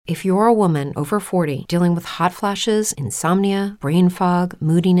If you're a woman over 40 dealing with hot flashes, insomnia, brain fog,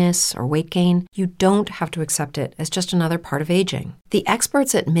 moodiness, or weight gain, you don't have to accept it as just another part of aging. The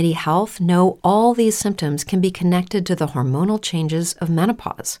experts at MIDI Health know all these symptoms can be connected to the hormonal changes of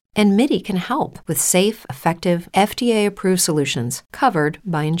menopause. And MIDI can help with safe, effective, FDA-approved solutions covered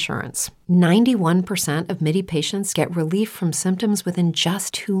by insurance. 91% of MIDI patients get relief from symptoms within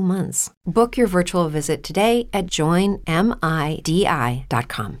just 2 months. Book your virtual visit today at joinmidi.com.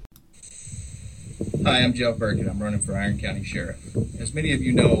 Hi, I'm Jeff Burkett. I'm running for Iron County Sheriff. As many of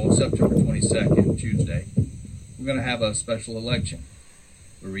you know, on September 22nd, Tuesday, we're going to have a special election.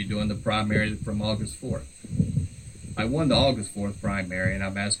 We're redoing the primary from August 4th. I won the August 4th primary, and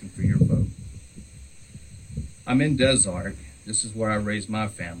I'm asking for your vote. I'm in Des Arc. This is where I raised my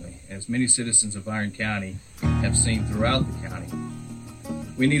family. As many citizens of Iron County have seen throughout the county,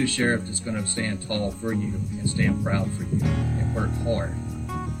 we need a sheriff that's going to stand tall for you and stand proud for you and work hard.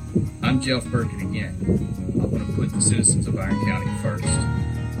 I'm Jeff Burkett again. I want to put the citizens of Iron County first.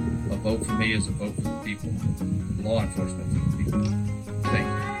 A vote for me is a vote for the people. Law enforcement for the people. Thank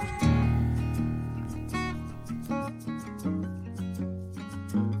you.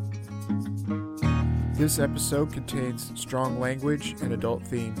 This episode contains strong language and adult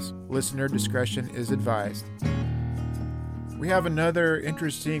themes. Listener discretion is advised. We have another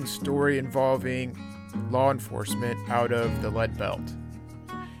interesting story involving law enforcement out of the Lead Belt.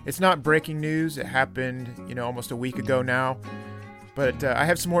 It's not breaking news. It happened, almost a week ago now. But I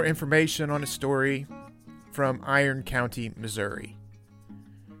have some more information on a story from Iron County, Missouri.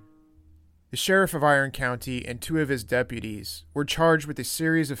 The sheriff of Iron County and 2 of his deputies were charged with a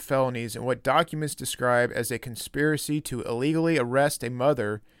series of felonies in what documents describe as a conspiracy to illegally arrest a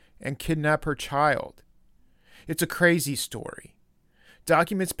mother and kidnap her child. It's a crazy story.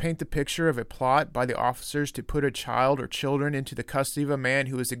 Documents paint the picture of a plot by the officers to put a child or children into the custody of a man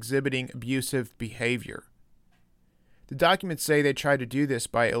who is exhibiting abusive behavior. The documents say they tried to do this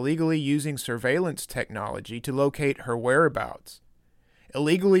by illegally using surveillance technology to locate her whereabouts,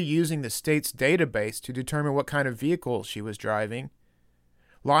 illegally using the state's database to determine what kind of vehicle she was driving,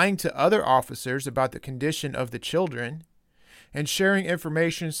 lying to other officers about the condition of the children, and sharing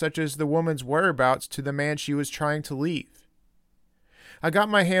information such as the woman's whereabouts to the man she was trying to leave. I got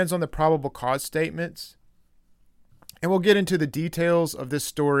my hands on the probable cause statements, and we'll get into the details of this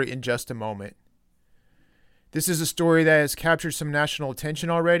story in just a moment. This is a story that has captured some national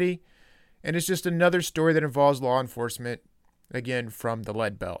attention already, and it's just another story that involves law enforcement, again from the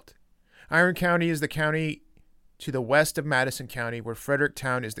Lead Belt. Iron County is the county to the west of Madison County, where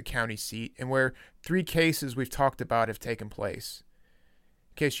Fredericktown is the county seat, and where 3 cases we've talked about have taken place.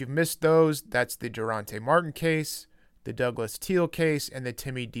 In case you've missed those, that's the Durante Martin case, the Douglas Teal case, and the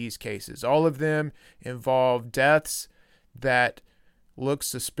Timmy Dees cases. All of them involve deaths that look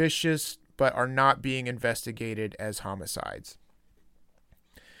suspicious but are not being investigated as homicides.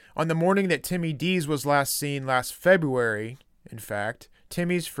 On the morning that Timmy Dees was last seen last February, in fact,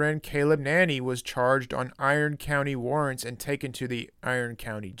 Timmy's friend Caleb Nanny was charged on Iron County warrants and taken to the Iron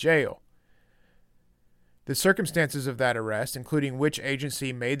County Jail. The circumstances of that arrest, including which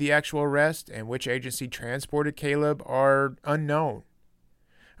agency made the actual arrest and which agency transported Caleb, are unknown.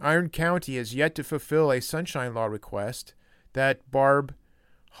 Iron County has yet to fulfill a Sunshine Law request that Barb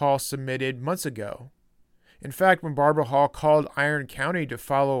Hall submitted months ago. In fact, when Barbara Hall called Iron County to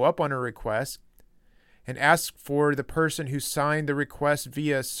follow up on her request and asked for the person who signed the request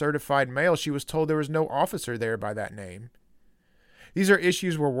via certified mail, she was told there was no officer there by that name. These are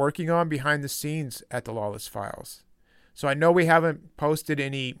issues we're working on behind the scenes at the Lawless Files. So I know we haven't posted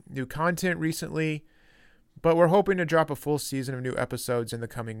any new content recently, but we're hoping to drop a full season of new episodes in the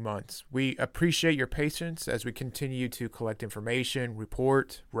coming months. We appreciate your patience as we continue to collect information,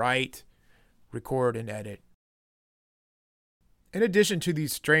 report, write, record, and edit. In addition to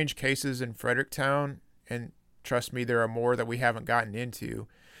these strange cases in Fredericktown, and trust me, there are more that we haven't gotten into,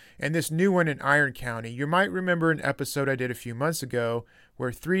 and this new one in Iron County, you might remember an episode I did a few months ago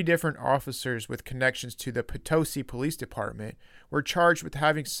where 3 different officers with connections to the Potosi Police Department were charged with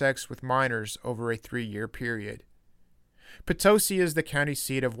having sex with minors over a 3-year period. Potosi is the county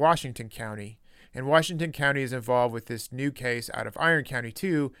seat of Washington County, and Washington County is involved with this new case out of Iron County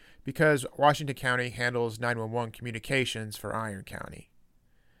too, because Washington County handles 911 communications for Iron County.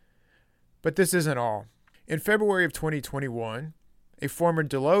 But this isn't all. In February of 2021, a former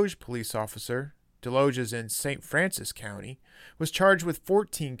Deloge police officer, Deloge is in St. Francis County, was charged with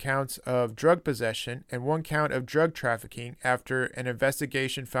 14 counts of drug possession and 1 count of drug trafficking after an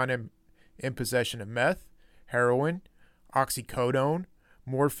investigation found him in possession of meth, heroin, oxycodone,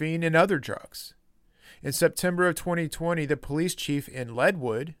 morphine, and other drugs. In September of 2020, the police chief in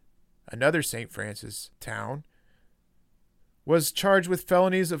Leadwood, another St. Francis town, was charged with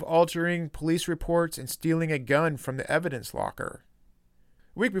felonies of altering police reports and stealing a gun from the evidence locker.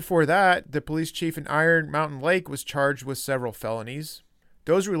 A week before that, the police chief in Iron Mountain Lake was charged with several felonies,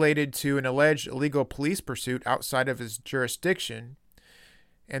 those related to an alleged illegal police pursuit outside of his jurisdiction,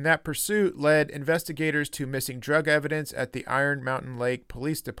 and that pursuit led investigators to missing drug evidence at the Iron Mountain Lake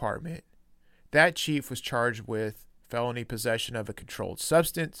Police Department. That chief was charged with felony possession of a controlled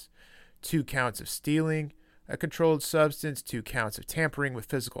substance, 2 counts of stealing a controlled substance, 2 counts of tampering with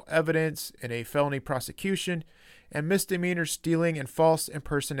physical evidence in a felony prosecution, and misdemeanor stealing and false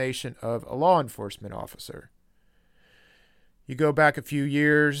impersonation of a law enforcement officer. You go back a few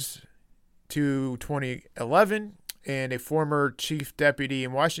years to 2011, and a former chief deputy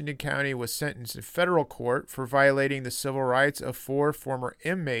in Washington County was sentenced in federal court for violating the civil rights of 4 former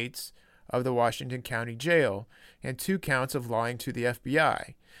inmates of the Washington County Jail and 2 counts of lying to the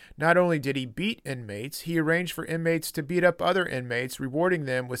FBI. Not only did he beat inmates, he arranged for inmates to beat up other inmates, rewarding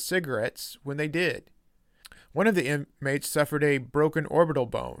them with cigarettes when they did. One of the inmates suffered a broken orbital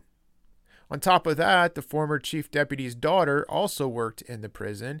bone. On top of that, the former chief deputy's daughter also worked in the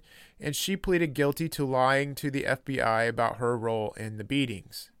prison, and she pleaded guilty to lying to the FBI about her role in the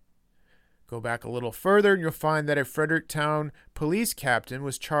beatings. Go back a little further and you'll find that a Fredericktown police captain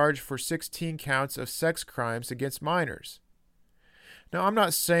was charged for 16 counts of sex crimes against minors. Now, I'm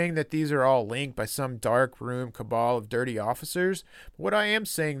not saying that these are all linked by some dark room cabal of dirty officers. What I am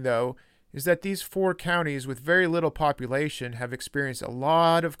saying, though, is that these 4 counties with very little population have experienced a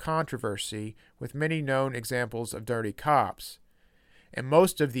lot of controversy with many known examples of dirty cops. And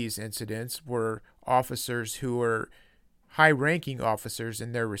most of these incidents were officers who were high-ranking officers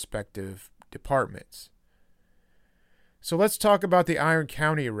in their respective departments. So let's talk about the Iron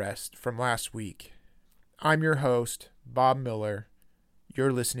County arrest from last week. I'm your host, Bob Miller.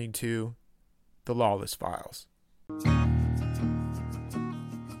 You're listening to The Lawless Files.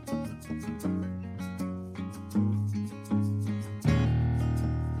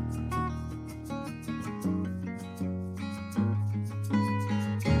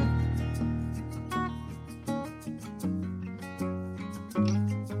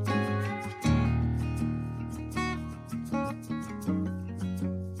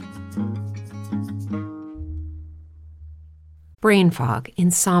 Brain fog,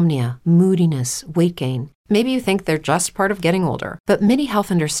 insomnia, moodiness, weight gain. Maybe you think they're just part of getting older, but MIDI Health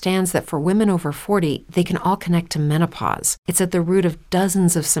understands that for women over 40, they can all connect to menopause. It's at the root of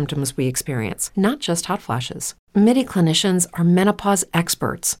dozens of symptoms we experience, not just hot flashes. MIDI clinicians are menopause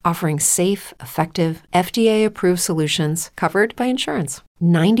experts, offering safe, effective, FDA-approved solutions covered by insurance.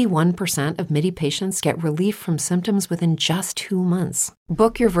 91% of MIDI patients get relief from symptoms within just 2 months.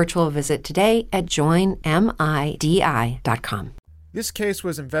 Book your virtual visit today at joinmidi.com. This case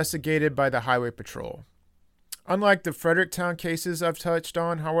was investigated by the Highway Patrol. Unlike the Fredericktown cases I've touched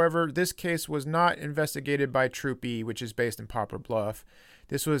on, however, this case was not investigated by Troop E, which is based in Poplar Bluff.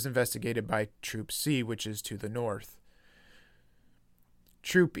 This was investigated by Troop C, which is to the north.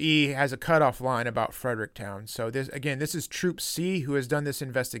 Troop E has a cutoff line about Fredericktown. So this is Troop C who has done this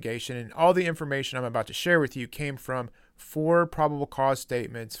investigation, and all the information I'm about to share with you came from 4 probable cause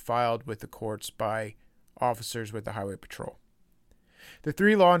statements filed with the courts by officers with the Highway Patrol. The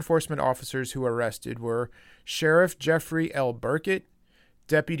 3 law enforcement officers who were arrested were Sheriff Jeffrey L. Burkett,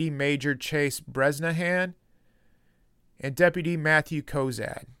 Deputy Major Chase Bresnahan, and Deputy Matthew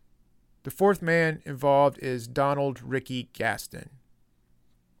Kozad. The 4th man involved is Donald Ricky Gaston.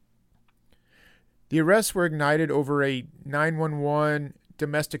 The arrests were ignited over a 911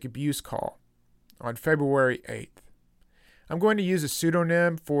 domestic abuse call on February 8th. I'm going to use a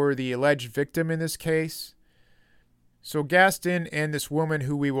pseudonym for the alleged victim in this case. So Gaston and this woman,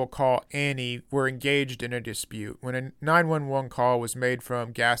 who we will call Annie, were engaged in a dispute when a 911 call was made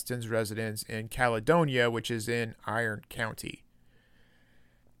from Gaston's residence in Caledonia, which is in Iron County.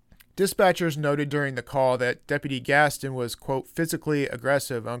 Dispatchers noted during the call that Deputy Gaston was, quote, physically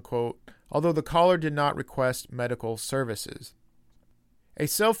aggressive, unquote, although the caller did not request medical services. A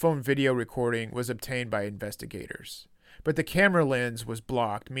cell phone video recording was obtained by investigators, but the camera lens was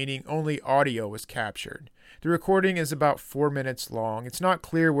blocked, meaning only audio was captured. The recording is about 4 minutes long. It's not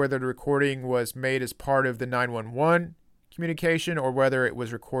clear whether the recording was made as part of the 911 communication or whether it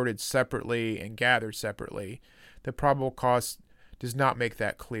was recorded separately and gathered separately. The probable cause does not make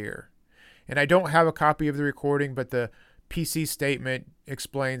that clear. And I don't have a copy of the recording, but the PC statement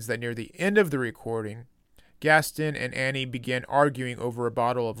explains that near the end of the recording, Gaston and Annie began arguing over a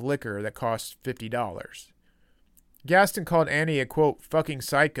bottle of liquor that cost $50. Gaston called Annie a, quote, fucking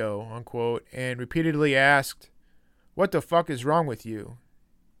psycho, unquote, and repeatedly asked, "What the fuck is wrong with you?"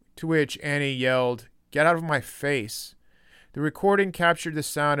 To which Annie yelled, "Get out of my face." The recording captured the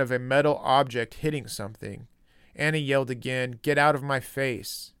sound of a metal object hitting something. Annie yelled again, "Get out of my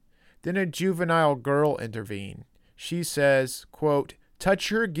face." Then a juvenile girl intervened. She says, quote, "Touch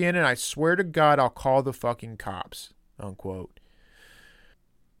her again and I swear to God I'll call the fucking cops," unquote.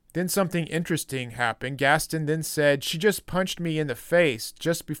 Then something interesting happened. Gaston then said, "She just punched me in the face,"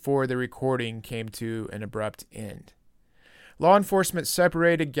 just before the recording came to an abrupt end. Law enforcement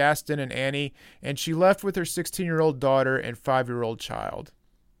separated Gaston and Annie, and she left with her 16-year-old daughter and 5-year-old child.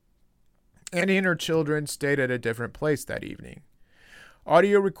 Annie and her children stayed at a different place that evening.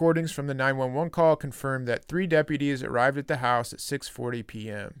 Audio recordings from the 911 call confirmed that 3 deputies arrived at the house at 6:40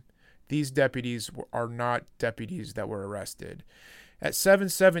 p.m. These deputies are not deputies that were arrested. At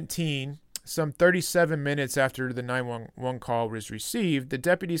 7:17, some 37 minutes after the 911 call was received, the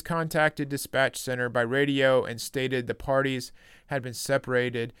deputies contacted dispatch center by radio and stated the parties had been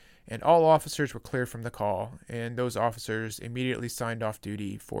separated and all officers were cleared from the call, and those officers immediately signed off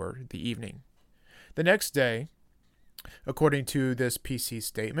duty for the evening. The next day, according to this PC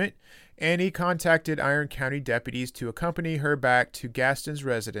statement, Annie contacted Iron County deputies to accompany her back to Gaston's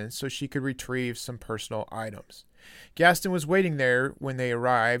residence so she could retrieve some personal items. Gaston was waiting there when they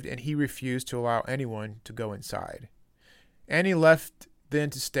arrived, and he refused to allow anyone to go inside. Annie left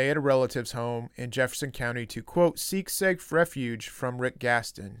then to stay at a relative's home in Jefferson County to, quote, seek safe refuge from Rick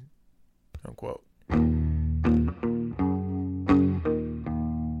Gaston, unquote.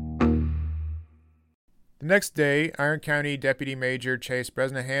 The next day, Iron County Deputy Major Chase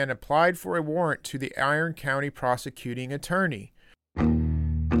Bresnahan applied for a warrant to the Iron County prosecuting attorney.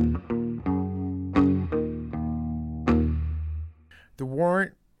 The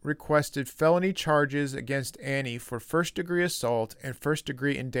warrant requested felony charges against Annie for first-degree assault and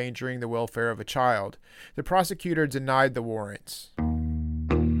first-degree endangering the welfare of a child. The prosecutor denied the warrants.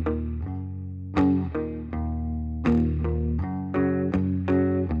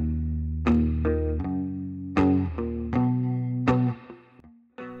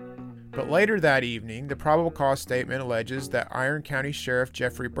 Later that evening, the probable cause statement alleges that Iron County Sheriff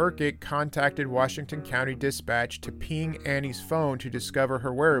Jeffrey Burkett contacted Washington County Dispatch to ping Annie's phone to discover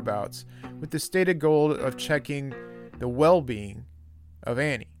her whereabouts, with the stated goal of checking the well-being of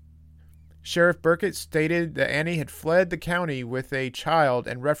Annie. Sheriff Burkett stated that Annie had fled the county with a child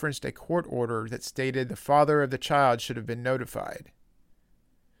and referenced a court order that stated the father of the child should have been notified.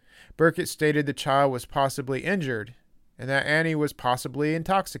 Burkett stated the child was possibly injured and that Annie was possibly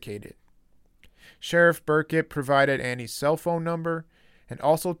intoxicated. Sheriff Burkett provided Annie's cell phone number and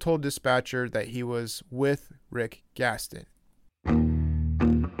also told dispatcher that he was with Rick Gaston.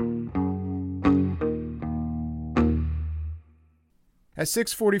 At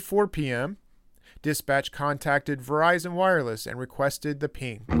 6:44 p.m., dispatch contacted Verizon Wireless and requested the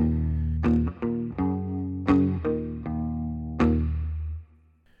ping.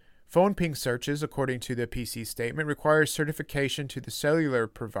 Phone ping searches, according to the PC statement, require certification to the cellular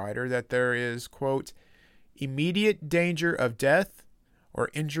provider that there is, quote, immediate danger of death or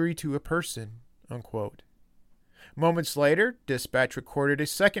injury to a person, unquote. Moments later, dispatch recorded a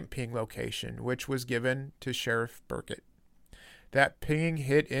second ping location, which was given to Sheriff Burkett. That ping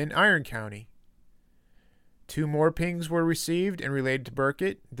hit in Iron County. 2 more pings were received and relayed to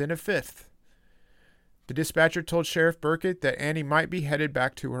Burkett, then a 5th. The dispatcher told Sheriff Burkett that Annie might be headed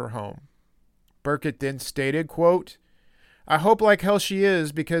back to her home. Burkett then stated, quote, I hope like hell she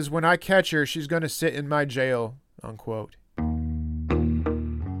is, because when I catch her, she's going to sit in my jail, unquote.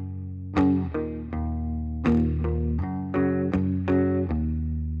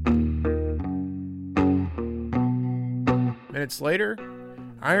 Minutes later,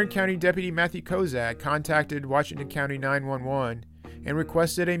 Iron County Deputy Matthew Kozak contacted Washington County 911 and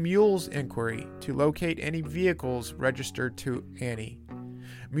requested a MULES inquiry to locate any vehicles registered to Annie.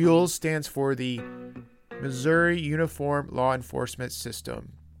 MULES stands for the Missouri Uniform Law Enforcement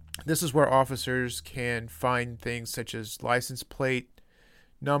System. This is where officers can find things such as license plate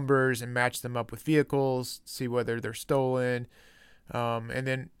numbers and match them up with vehicles, see whether they're stolen, and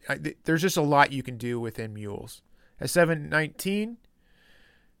then there's just a lot you can do within MULES. At 7:19,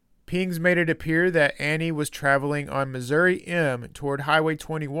 pings made it appear that Annie was traveling on Missouri M toward Highway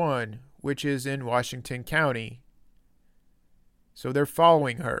 21, which is in Washington County. So they're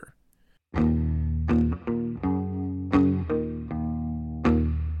following her.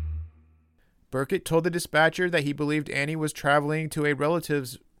 Burkett told the dispatcher that he believed Annie was traveling to a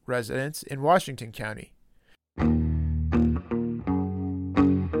relative's residence in Washington County.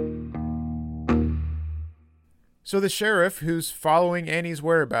 So the sheriff, who's following Annie's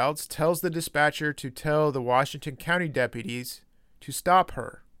whereabouts, tells the dispatcher to tell the Washington County deputies to stop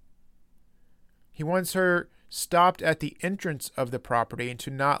her. He wants her stopped at the entrance of the property and to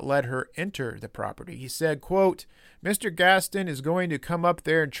not let her enter the property. He said, quote, "Mr. Gaston is going to come up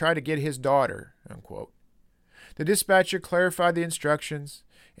there and try to get his daughter," unquote. The dispatcher clarified the instructions,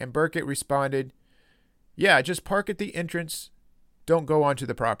 and Burkett responded, "Yeah, just park at the entrance. Don't go onto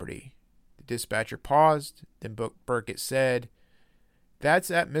the property." The dispatcher paused, then Burkett said,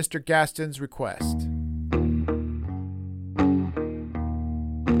 "That's at Mr. Gaston's request."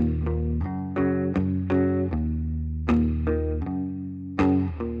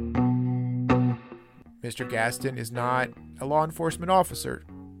 Mr. Gaston is not a law enforcement officer.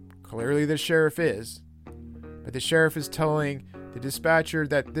 Clearly the sheriff is. But the sheriff is telling the dispatcher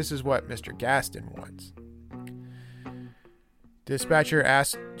that this is what Mr. Gaston wants. Dispatcher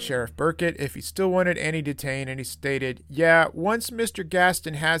asked Sheriff Burkett if he still wanted Annie detained, and he stated, "Yeah, once Mr.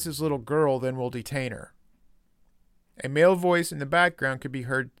 Gaston has his little girl, then we'll detain her." A male voice in the background could be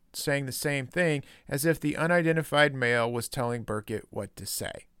heard saying the same thing, as if the unidentified male was telling Burkett what to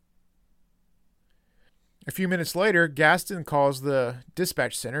say. A few minutes later, Gaston calls the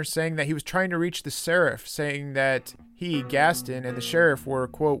dispatch center saying that he was trying to reach the sheriff, saying that he, Gaston, and the sheriff were,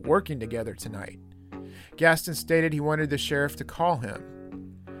 quote, working together tonight. Gaston stated he wanted the sheriff to call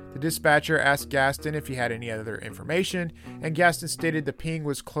him. The dispatcher asked Gaston if he had any other information, and Gaston stated the ping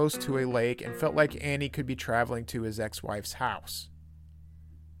was close to a lake and felt like Annie could be traveling to his ex-wife's house.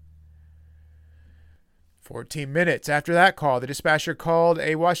 14 minutes after that call, the dispatcher called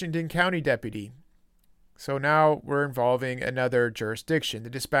a Washington County deputy. So now we're involving another jurisdiction.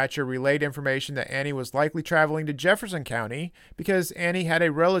 The dispatcher relayed information that Annie was likely traveling to Jefferson County because Annie had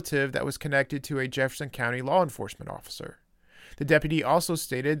a relative that was connected to a Jefferson County law enforcement officer. The deputy also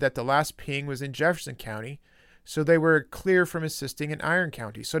stated that the last ping was in Jefferson County, so they were clear from assisting in Iron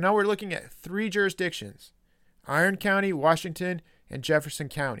County. So now we're looking at 3 jurisdictions: Iron County, Washington, and Jefferson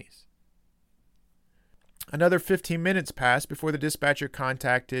counties. Another 15 minutes passed before the dispatcher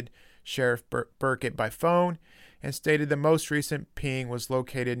contacted Sheriff Burkett by phone and stated the most recent ping was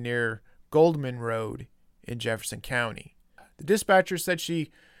located near Goldman Road in Jefferson County. The dispatcher said she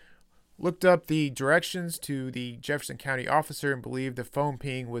looked up the directions to the Jefferson County officer and believed the phone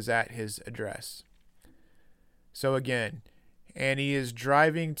ping was at his address. So again, Annie is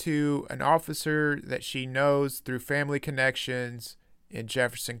driving to an officer that she knows through family connections in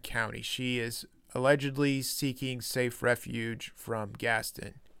Jefferson County. She is allegedly seeking safe refuge from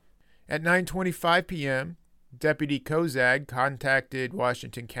Gaston. At 9:25 p.m., Deputy Kozag contacted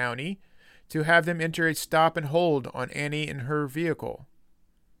Washington County to have them enter a stop and hold on Annie and her vehicle.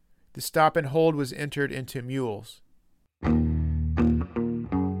 The stop and hold was entered into mules.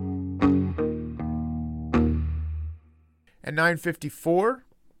 At 9:54,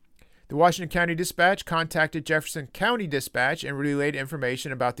 the Washington County Dispatch contacted Jefferson County Dispatch and relayed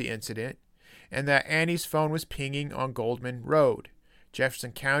information about the incident and that Annie's phone was pinging on Goldman Road.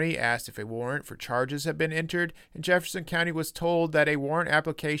 Jefferson County asked if a warrant for charges had been entered, and Jefferson County was told that a warrant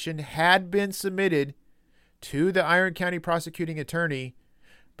application had been submitted to the Iron County prosecuting attorney,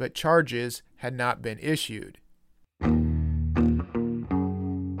 but charges had not been issued.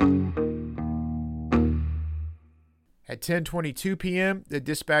 At 10:22 p.m., the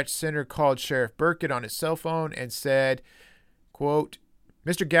dispatch center called Sheriff Burkett on his cell phone and said, quote,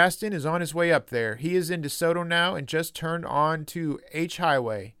 "Mr. Gaston is on his way up there. He is in DeSoto now and just turned on to H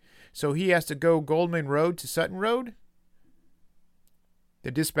Highway. So he has to go Goldman Road to Sutton Road?" The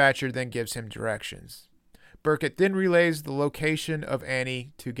dispatcher then gives him directions. Burkett then relays the location of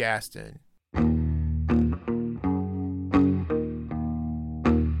Annie to Gaston.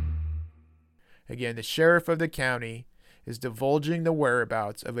 Again, the sheriff of the county is divulging the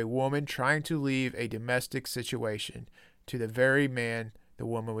whereabouts of a woman trying to leave a domestic situation to the very man the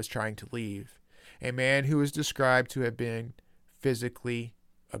woman was trying to leave, a man who is described to have been physically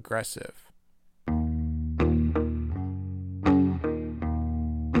aggressive.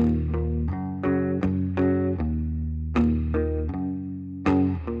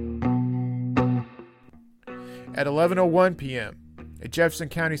 At 11:01 p.m., a Jefferson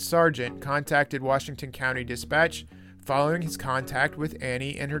County sergeant contacted Washington County Dispatch following his contact with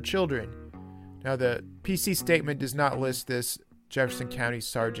Annie and her children. Now, the PC statement does not list this Jefferson County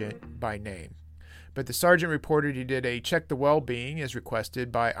sergeant by name, but the sergeant reported he did a check the well-being as requested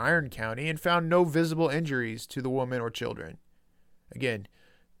by Iron County and found no visible injuries to the woman or children. Again,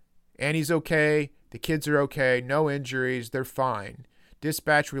 Annie's okay, the kids are okay, no injuries, they're fine.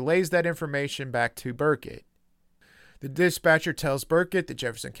 Dispatch relays that information back to Burkett. The dispatcher tells Burkett that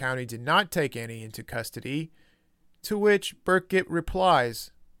Jefferson County did not take Annie into custody To which Burkett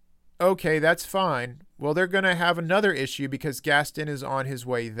replies, "Okay, that's fine. Well, they're going to have another issue because Gaston is on his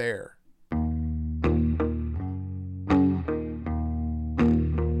way there."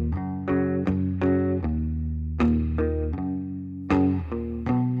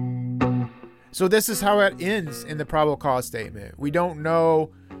 So this is how it ends in the probable cause statement. We don't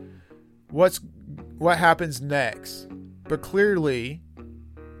know what happens next, but clearly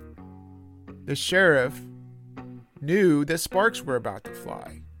the sheriff knew that sparks were about to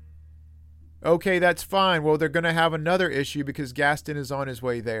fly. Okay, that's fine. Well, they're going to have another issue because Gaston is on his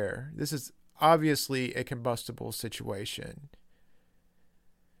way there. This is obviously a combustible situation.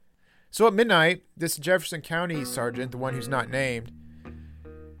 So at midnight, this Jefferson County sergeant, the one who's not named,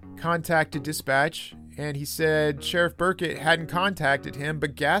 contacted dispatch, and he said Sheriff Burkett hadn't contacted him,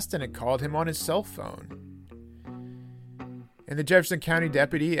 but Gaston had called him on his cell phone. And the Jefferson County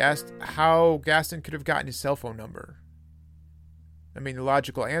deputy asked how Gaston could have gotten his cell phone number. I mean, the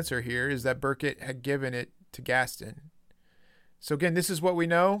logical answer here is that Burkett had given it to Gaston. So again, this is what we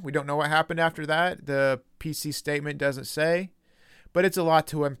know. We don't know what happened after that. The PC statement doesn't say, but it's a lot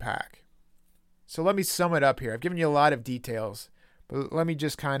to unpack. So let me sum it up here. I've given you a lot of details, but let me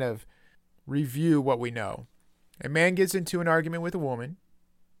just kind of review what we know. A man gets into an argument with a woman.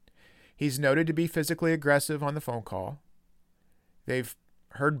 He's noted to be physically aggressive on the phone call. They've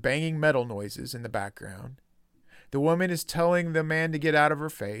heard banging metal noises in the background. The woman is telling the man to get out of her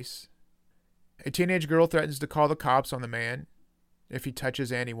face. A teenage girl threatens to call the cops on the man if he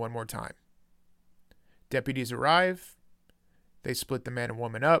touches Annie one more time. Deputies arrive. They split the man and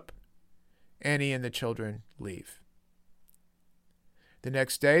woman up. Annie and the children leave. The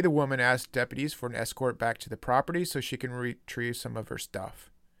next day, the woman asks deputies for an escort back to the property so she can retrieve some of her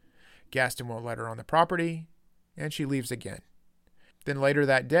stuff. Gaston won't let her on the property, and she leaves again. Then later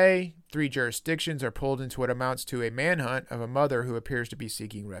that day, 3 jurisdictions are pulled into what amounts to a manhunt of a mother who appears to be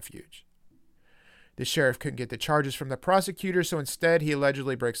seeking refuge. The sheriff couldn't get the charges from the prosecutor, so instead he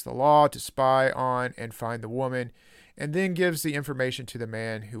allegedly breaks the law to spy on and find the woman, and then gives the information to the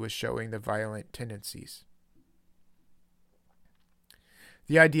man who was showing the violent tendencies.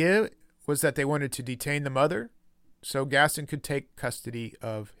 The idea was that they wanted to detain the mother so Gaston could take custody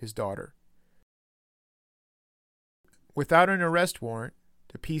of his daughter. Without an arrest warrant,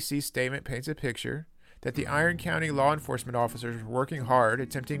 the PC statement paints a picture that the Iron County law enforcement officers were working hard,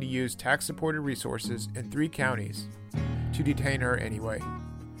 attempting to use tax-supported resources in 3 counties to detain her anyway.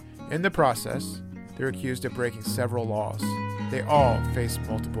 In the process, they're accused of breaking several laws. They all face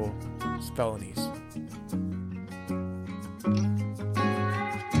multiple felonies.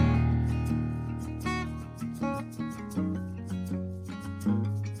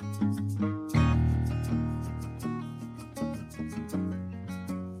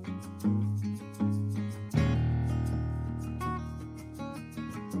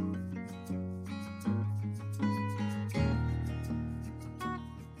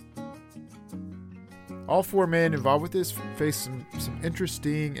 All 4 men involved with this face some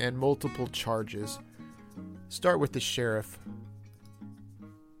interesting and multiple charges. Start with the sheriff.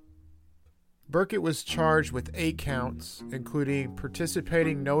 Burkett was charged with 8 counts, including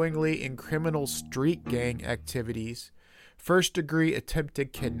participating knowingly in criminal street gang activities, first-degree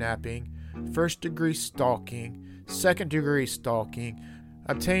attempted kidnapping, first-degree stalking, second-degree stalking,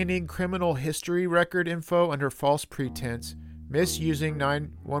 obtaining criminal history record info under false pretense, misusing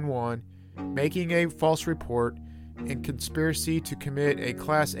 911, making a false report, and conspiracy to commit a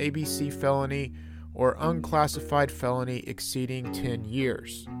Class ABC felony or unclassified felony exceeding 10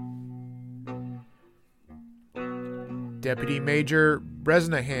 years. Deputy Major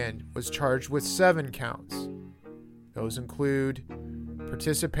Bresnahan was charged with 7 counts. Those include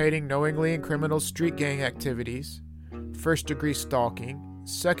participating knowingly in criminal street gang activities, first-degree stalking,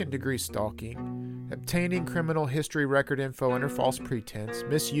 second-degree stalking, obtaining criminal history record info under false pretense,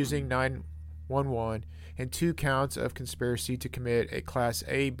 misusing 911, and 2 counts of conspiracy to commit a Class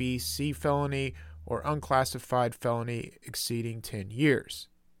A, B, C felony or unclassified felony exceeding 10 years.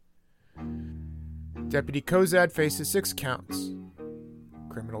 Deputy Kozad faces 6 counts.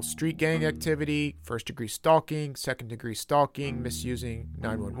 Criminal street gang activity, first-degree stalking, second-degree stalking, misusing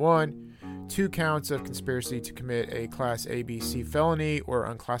 911, 2 counts of conspiracy to commit a Class A, B, C felony or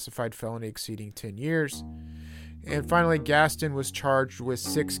unclassified felony exceeding 10 years. And finally, Gaston was charged with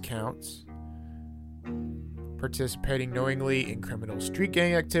 6 counts. Participating knowingly in criminal street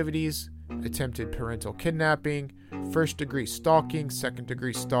gang activities, attempted parental kidnapping, first-degree stalking,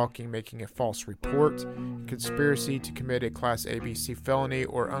 second-degree stalking, making a false report, conspiracy to commit a Class ABC felony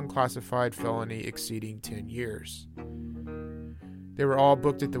or unclassified felony exceeding 10 years. They were all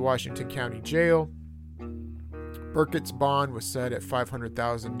booked at the Washington County Jail. Burkett's bond was set at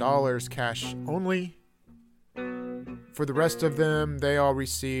 $500,000 cash only. For the rest of them, they all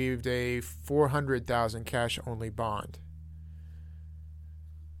received a $400,000 cash only bond.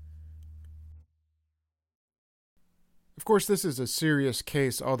 Of course, this is a serious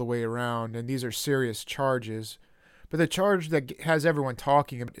case all the way around, and these are serious charges. But the charge that has everyone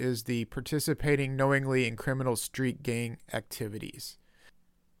talking about is the participating knowingly in criminal street gang activities.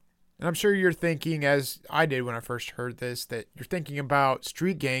 And I'm sure you're thinking, as I did when I first heard this, that you're thinking about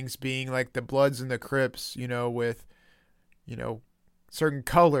street gangs being like the Bloods and the Crips, with, certain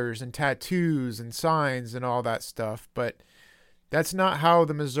colors and tattoos and signs and all that stuff. But that's not how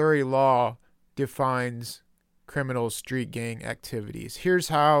the Missouri law defines criminal street gang activities. Here's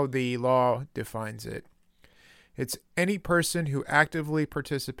how the law defines it. It's any person who actively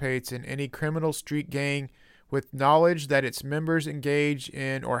participates in any criminal street gang with knowledge that its members engage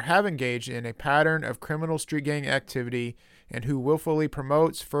in or have engaged in a pattern of criminal street gang activity and who willfully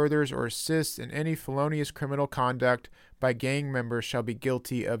promotes, furthers, or assists in any felonious criminal conduct by gang members shall be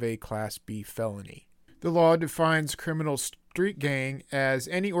guilty of a Class B felony. The law defines criminal street gang as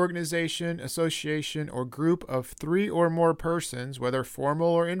any organization, association, or group of 3 or more persons, whether formal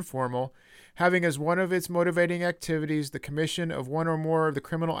or informal, having as one of its motivating activities the commission of one or more of the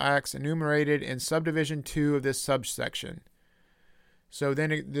criminal acts enumerated in subdivision 2 of this subsection. So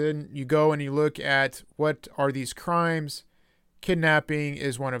then you go and you look at what are these crimes. Kidnapping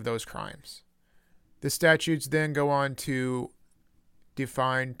is one of those crimes. The statutes then go on to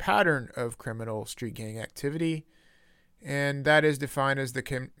define pattern of criminal street gang activity, and that is defined as the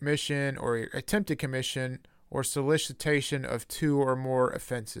commission or attempted commission or solicitation of 2 or more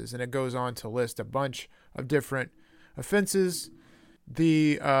offenses. And it goes on to list a bunch of different offenses,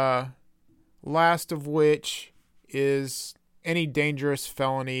 the last of which is any dangerous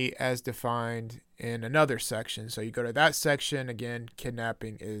felony as defined in another section. So you go to that section, again,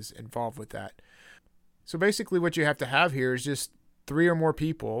 kidnapping is involved with that. So basically what you have to have here is just 3 or more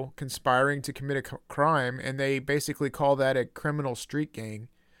people conspiring to commit a crime, and they basically call that a criminal street gang.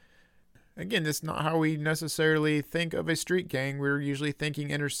 Again, this is not how we necessarily think of a street gang. We're usually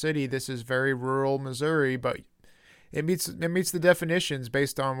thinking inner city. This is very rural Missouri, but it meets the definitions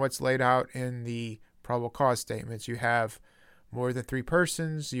based on what's laid out in the probable cause statements. You have more than 3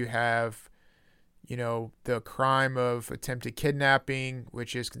 persons. You have, the crime of attempted kidnapping,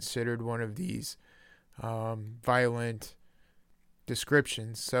 which is considered one of these violent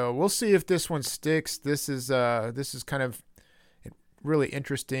descriptions. So we'll see if this one sticks. This is kind of really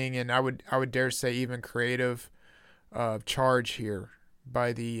interesting, and I would dare say even creative charge here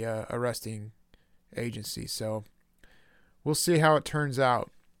by the arresting agency. So we'll see how it turns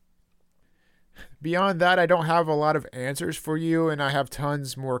out. Beyond that, I don't have a lot of answers for you, and I have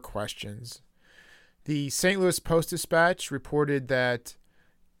tons more questions. The St. Louis Post-Dispatch reported that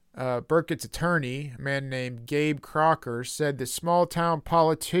Burkett's attorney, a man named Gabe Crocker, said the small-town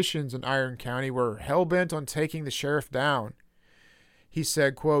politicians in Iron County were hell-bent on taking the sheriff down. He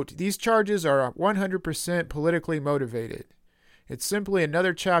said, quote, "These charges are 100% politically motivated. It's simply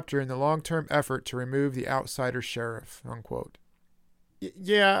another chapter in the long-term effort to remove the outsider sheriff," unquote.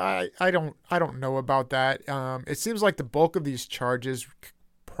 Yeah, I don't know about that. It seems like the bulk of these charges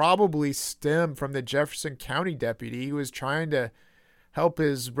probably stem from the Jefferson County deputy who was trying to help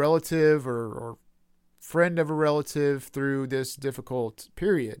his relative or friend of a relative through this difficult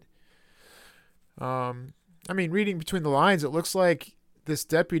period. Reading between the lines, it looks like this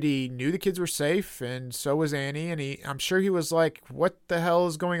deputy knew the kids were safe, and so was Annie, and I'm sure he was like, what the hell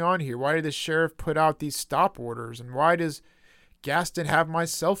is going on here? Why did the sheriff put out these stop orders, and why does Gaston have my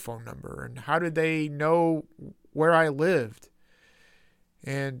cell phone number, and how did they know where I lived?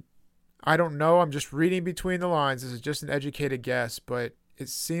 And I don't know. I'm just reading between the lines. This is just an educated guess, but it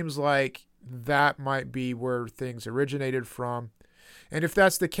seems like that might be where things originated from. And if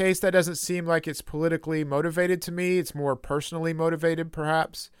that's the case, that doesn't seem like it's politically motivated to me. It's more personally motivated,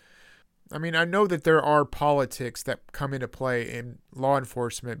 perhaps. I know that there are politics that come into play in law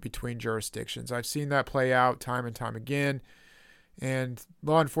enforcement between jurisdictions. I've seen that play out time and time again. And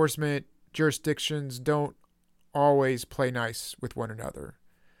law enforcement jurisdictions don't always play nice with one another.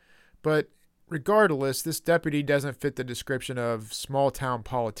 But regardless, this deputy doesn't fit the description of small-town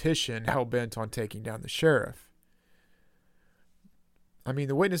politician hell-bent on taking down the sheriff.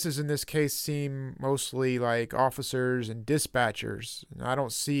 The witnesses in this case seem mostly like officers and dispatchers. I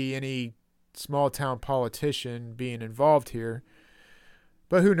don't see any small-town politician being involved here.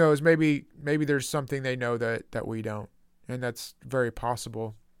 But who knows? Maybe there's something they know that we don't. And that's very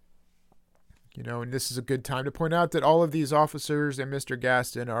possible. And this is a good time to point out that all of these officers and Mr.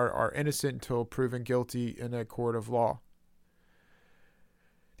 Gaston are innocent until proven guilty in a court of law.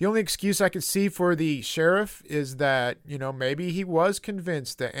 The only excuse I could see for the sheriff is that, maybe he was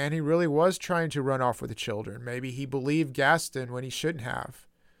convinced that Annie really was trying to run off with the children. Maybe he believed Gaston when he shouldn't have.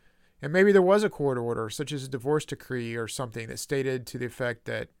 And maybe there was a court order, such as a divorce decree or something, that stated to the effect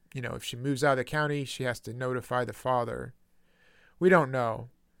that, if she moves out of the county, she has to notify the father. We don't know.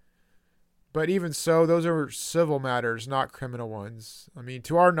 But even so, those are civil matters, not criminal ones. I mean,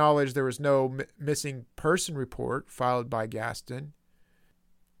 to our knowledge, there was no missing person report filed by Gaston.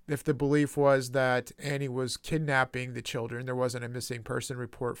 If the belief was that Annie was kidnapping the children, there wasn't a missing person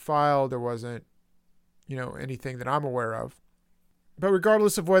report filed. There wasn't, anything that I'm aware of. But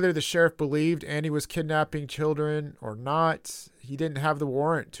regardless of whether the sheriff believed Annie was kidnapping children or not, he didn't have the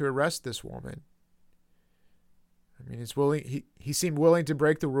warrant to arrest this woman. I mean, he seemed willing to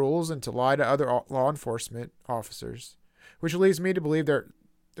break the rules and to lie to other law enforcement officers, which leads me to believe there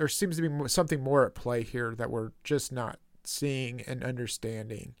seems to be something more at play here that we're just not seeing and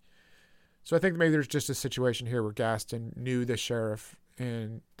understanding. So I think maybe there's just a situation here where Gaston knew the sheriff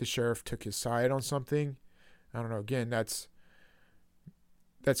and the sheriff took his side on something. I don't know. Again, that's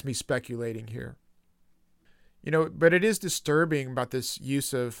me speculating here. But it is disturbing about this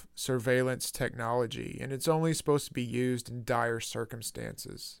use of surveillance technology, and it's only supposed to be used in dire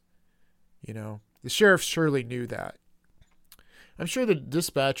circumstances. The sheriff surely knew that. I'm sure the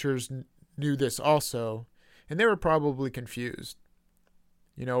dispatchers knew this also, and they were probably confused.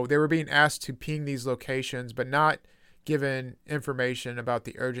 They were being asked to ping these locations, but not given information about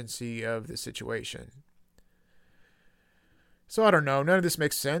the urgency of the situation. So I don't know. None of this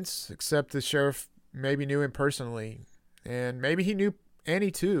makes sense, except the sheriff maybe knew him personally, and maybe he knew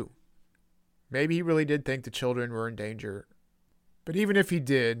Annie too. Maybe he really did think the children were in danger. But even if he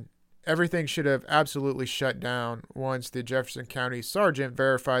did, everything should have absolutely shut down once the Jefferson County sergeant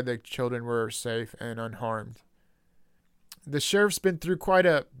verified the children were safe and unharmed. The sheriff's been through quite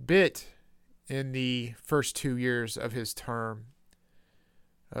a bit in the first 2 years of his term.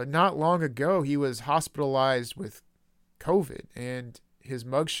 Not long ago, he was hospitalized with COVID, and his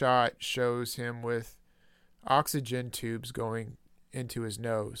mugshot shows him with oxygen tubes going into his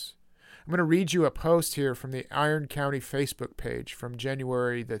nose. I'm going to read you a post here from the Iron County Facebook page from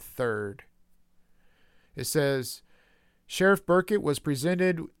January the 3rd. It says, Sheriff Burkett was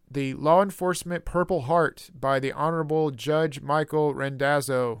presented the Law Enforcement Purple Heart by the Honorable Judge Michael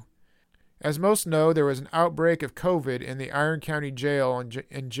Randazzo. As most know, there was an outbreak of COVID in the Iron County Jail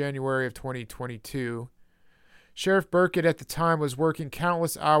in January of 2022. Sheriff Burkett at the time was working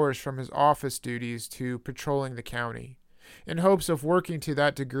countless hours from his office duties to patrolling the county. In hopes of working to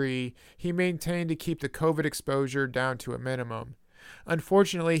that degree, he maintained to keep the COVID exposure down to a minimum.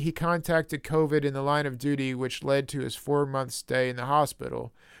 Unfortunately, he contacted COVID in the line of duty, which led to his 4-month stay in the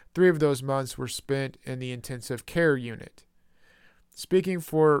hospital. 3 of those months were spent in the intensive care unit. Speaking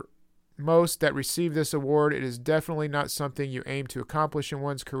for most that receive this award, it is definitely not something you aim to accomplish in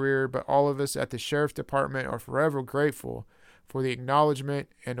one's career, but all of us at the Sheriff's Department are forever grateful for the acknowledgement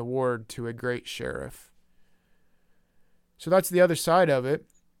and award to a great sheriff. So that's the other side of it.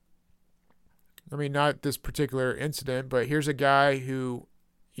 I mean, not this particular incident, but here's a guy who,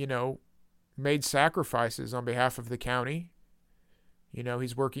 made sacrifices on behalf of the county.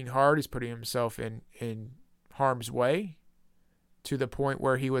 He's working hard. He's putting himself in harm's way to the point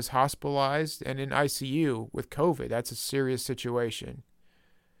where he was hospitalized and in ICU with COVID. That's a serious situation.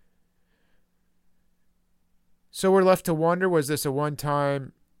 So we're left to wonder, was this a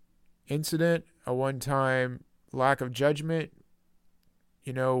one-time incident, a one-time lack of judgment?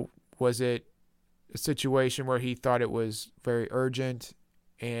 Was it a situation where he thought it was very urgent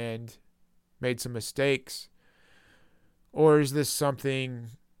and made some mistakes? Or is this something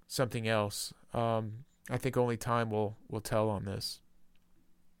else? I think only time will tell on this.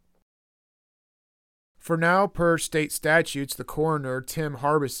 For now, per state statutes, the coroner, Tim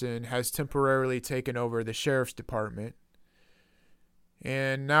Harbison, has temporarily taken over the Sheriff's Department.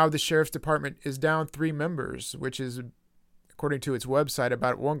 And now the Sheriff's Department is down 3 members, which is, according to its website,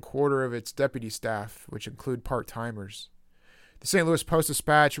 about 1/4 of its deputy staff, which include part-timers. The St. Louis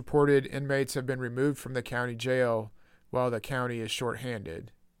Post-Dispatch reported inmates have been removed from the county jail while the county is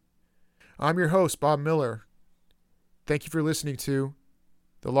shorthanded. I'm your host, Bob Miller. Thank you for listening to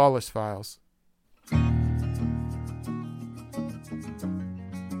The Lawless Files.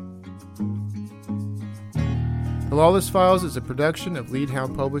 The Lawless Files is a production of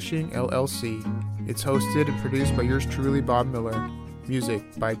Leadhound Publishing, LLC. It's hosted and produced by yours truly, Bob Miller. Music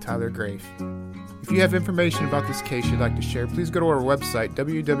by Tyler Grafe. If you have information about this case you'd like to share, please go to our website,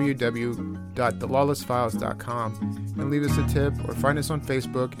 www.lawlessfiles.com. info@thelawlessfiles.com and leave us a tip, or find us on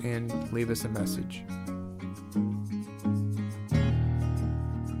Facebook and leave us a message.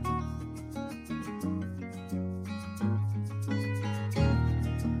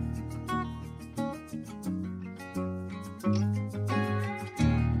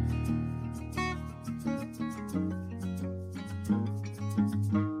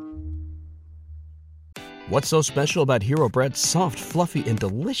 What's so special about Hero Bread's soft, fluffy, and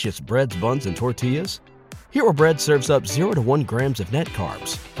delicious breads, buns, and tortillas? Hero Bread serves up 0 to 1 grams of net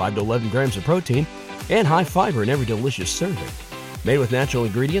carbs, 5 to 11 grams of protein, and high fiber in every delicious serving. Made with natural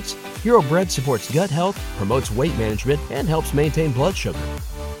ingredients, Hero Bread supports gut health, promotes weight management, and helps maintain blood sugar.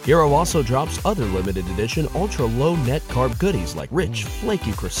 Hero also drops other limited edition ultra-low net carb goodies like rich,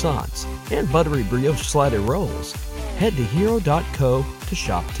 flaky croissants and buttery brioche slider rolls. Head to hero.co to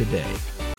shop today.